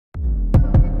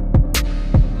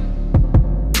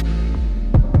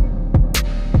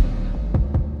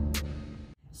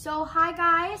So hi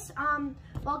guys,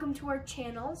 welcome to our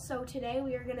channel. So today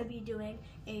we are going to be doing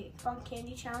a fun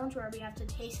candy challenge where we have to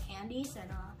taste candies and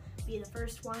be the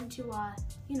first one to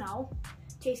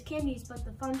taste candies. But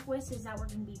the fun twist is that we're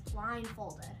going to be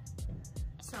blindfolded.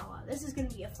 So this is going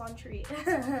to be a fun treat.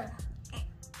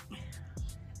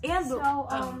 And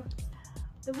so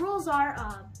the rules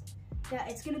are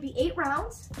that it's going to be 8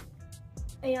 rounds,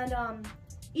 and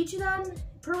each of them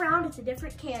per round it's a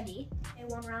different candy. And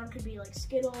one round could be like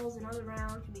Skittles, another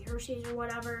round could be Hershey's or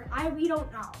whatever. We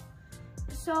don't know.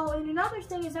 So, and another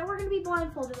thing is that we're gonna be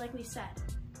blindfolded, like we said.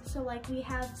 So, like we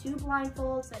have 2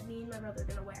 blindfolds that me and my brother are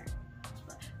gonna wear.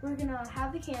 But we're gonna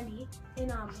have the candy, and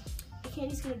the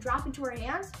candy's gonna drop into our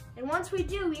hands. And once we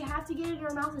do, we have to get it in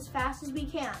our mouth as fast as we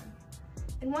can.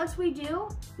 And once we do,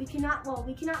 we cannot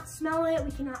smell it,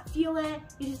 we cannot feel it.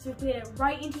 You just have to get it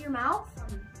right into your mouth.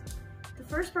 The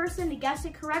first person to guess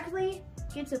it correctly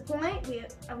gets a point. We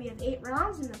have 8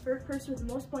 rounds, and the first person with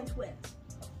the most points wins.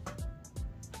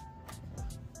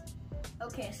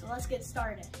 Okay, so let's get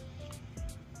started.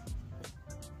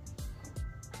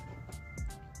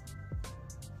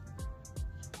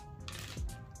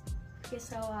 Okay,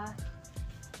 so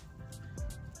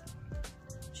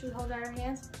should we hold out our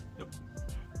hands? Yep.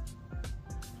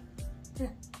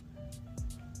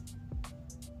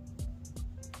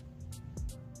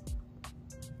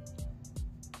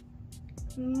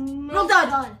 Well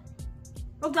done.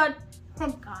 Well done. Oh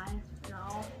God,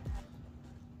 no.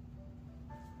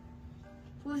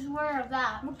 Who's aware of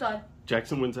that? Well done.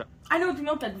 Jackson wins out. I know what the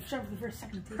milk dud was for the first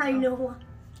second. I know.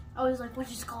 I was like, what's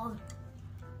this called?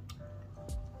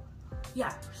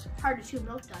 Yeah. Hard to chew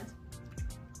milk duds.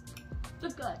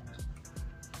 Look good.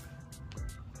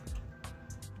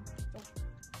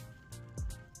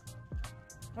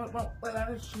 Wait, I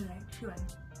was chewing.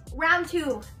 Round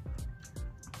 2.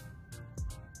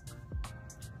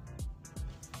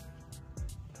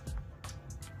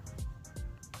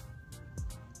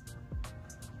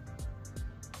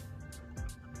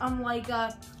 I'm like,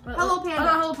 Hello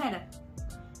Panda. Hello Panda.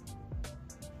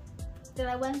 Did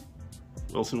I win?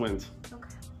 Wilson wins.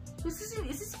 Okay. Is this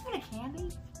even a candy?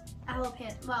 Hello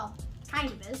Panda. Well,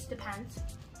 kind of is. Depends.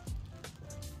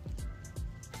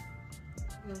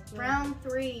 Round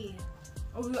 3.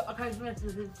 Oh, okay.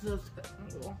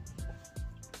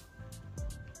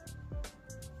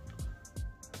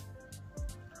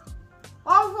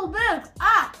 Oh, so big.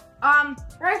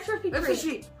 Rice Krispie It's a Treat.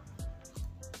 sheet.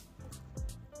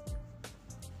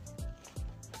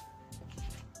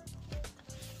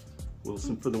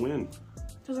 Wilson for the win.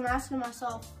 Because I'm asking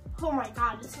myself, oh my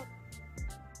God,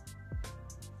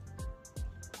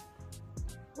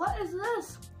 what is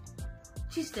this?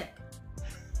 Cheese stick.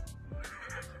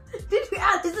 Did you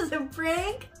ask this is a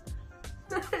prank?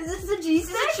 Is this a cheese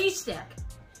stick? This is a cheese stick.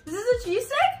 Is this a cheese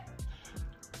stick?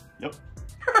 Yep.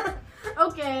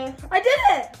 Okay, I did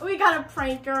it. We got a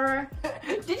pranker.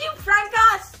 Did you prank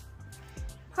us?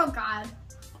 Oh God,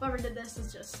 whoever did this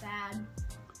is just sad.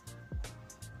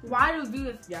 Why do we do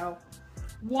this, Joe?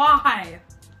 Why?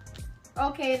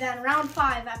 Okay, then round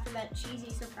 5 after that cheesy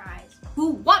surprise.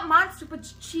 What monster put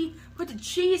a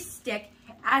cheese stick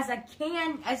as a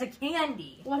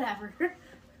candy? Whatever.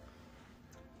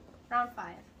 Round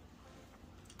 5.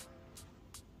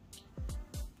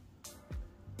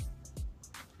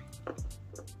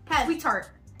 Head. Sweet tart.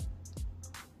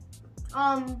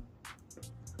 A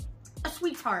A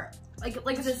sweet tart. Like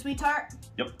is it a sweet tart?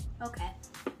 Yep. Okay.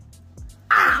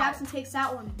 Ow! Jackson takes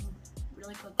that one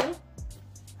really quickly.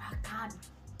 Oh God.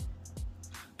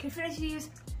 Can you finish these?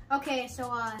 Okay, so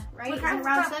right, Wait, is can it I-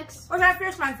 round can I- 6? Or can I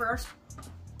finish mine first?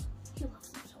 He loves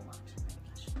them so much.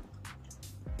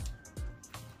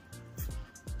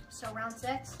 So round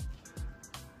 6.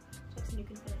 Jackson, you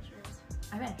can finish yours.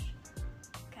 I finished.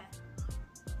 Okay.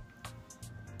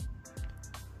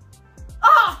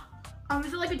 Ah!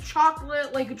 Is it like a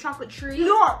chocolate tree?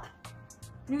 York.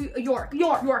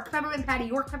 York peppermint patty.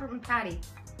 York peppermint patty.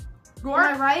 Am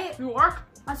I right? York.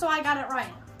 So I got it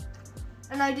right.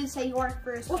 And I did say York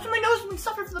first. Also, my nose has been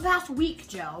suffering for the past week,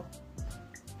 Joe.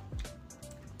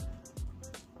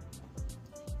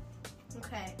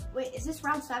 Okay. Wait, is this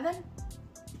round 7?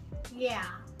 Yeah.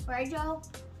 Right, Joe?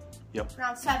 Yep.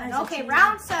 Round 7. Nice, Okay, okay.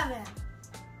 round 7.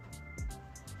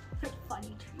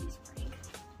 Funny trees prank.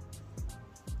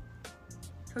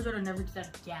 I would never do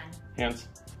that again. Hands.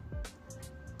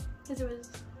 Because it was.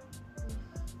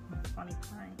 Funny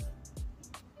prank.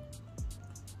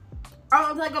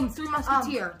 Oh, it's like 3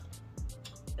 Musketeer.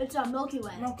 It's a Milky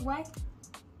Way. Milky Way?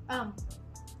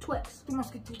 Twix. 3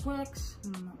 Musketeer Twix.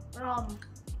 What are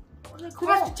they 3 called?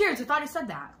 Musketeers. I thought I said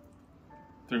that.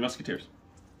 3 Musketeers.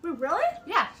 Wait, really?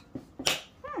 Yes.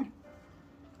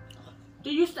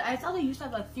 I thought they used to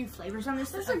have like a few flavors on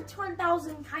this. There's like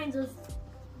 10,000 kinds of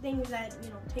things that, you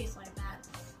know, taste like that.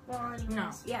 Well, anyways.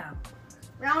 No, yeah.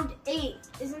 Round 8.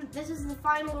 This is the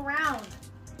final round.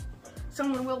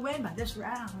 Someone will win by this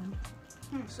round.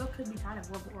 Still could be tied at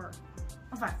World War.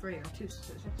 I'm 5-3 or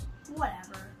 2-6.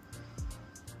 Whatever.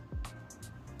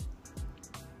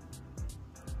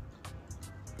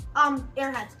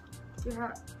 Airheads.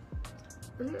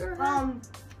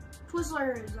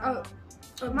 Twizzlers.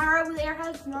 Am I right with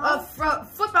Airheads? No.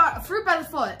 Fruit by the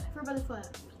foot. Fruit by the foot.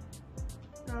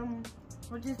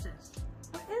 What is this?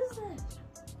 What is this?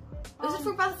 Is it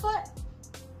fruit by the foot?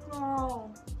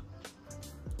 No.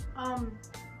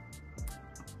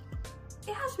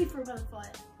 It has to be fruit by the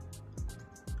foot.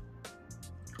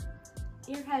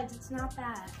 Airheads, it's not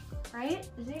that. Right?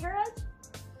 Is it Airheads?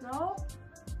 No?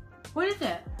 What is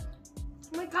it?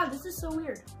 Oh my god, this is so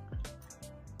weird.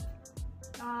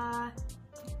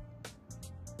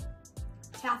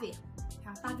 Taffy.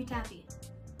 Taffy.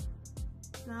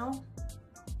 No?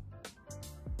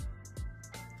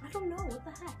 I don't know, what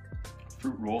the heck?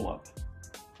 Fruit roll-up.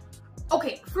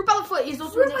 Okay, fruit by the foot is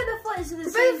also Fruit by the foot is the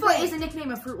Fruit same by the foot thing. is a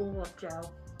nickname of fruit roll-up,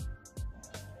 Joe.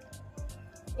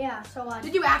 Yeah, so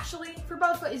Did you actually? Fruit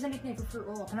by the foot is a nickname for fruit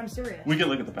roll-up, and I'm serious. We can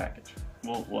look at the package.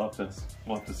 We'll have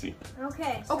to see.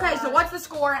 Okay. Okay, so what's the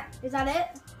score? Is that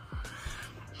it?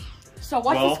 So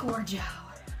what's the score, Joe?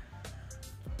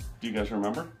 Do you guys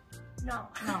remember? No.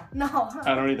 No.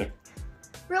 I don't either.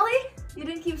 Really? You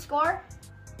didn't keep score?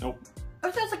 Nope. I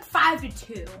was like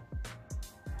 5-2.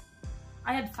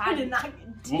 I had 5. I did not.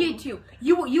 You had 2.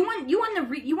 You won the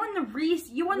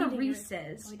Reese's.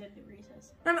 We did do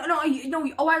Reese's. No.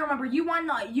 Oh, I remember. You won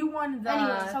the.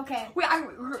 Anyways, okay. Wait,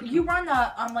 you won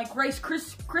the like Rice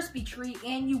Krispie treat,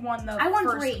 and you won the. I won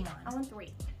first 3. one. I won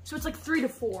 3. So it's like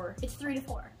 3-4. It's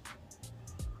 3-4.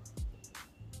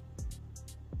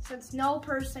 Since no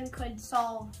person could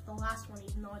solve the last one,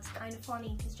 even though it's kind of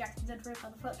funny, because Jackson said fruit by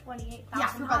the foot 28,000 Yeah,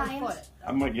 fruit by the times. foot.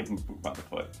 I might give him fruit by the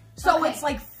foot. So Okay. it's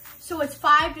like. So it's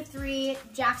 5-3.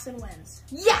 Jackson wins.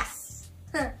 Yes.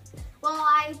 Well,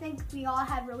 I think we all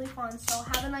had really fun. So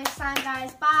have a nice time,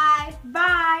 guys. Bye.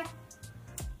 Bye.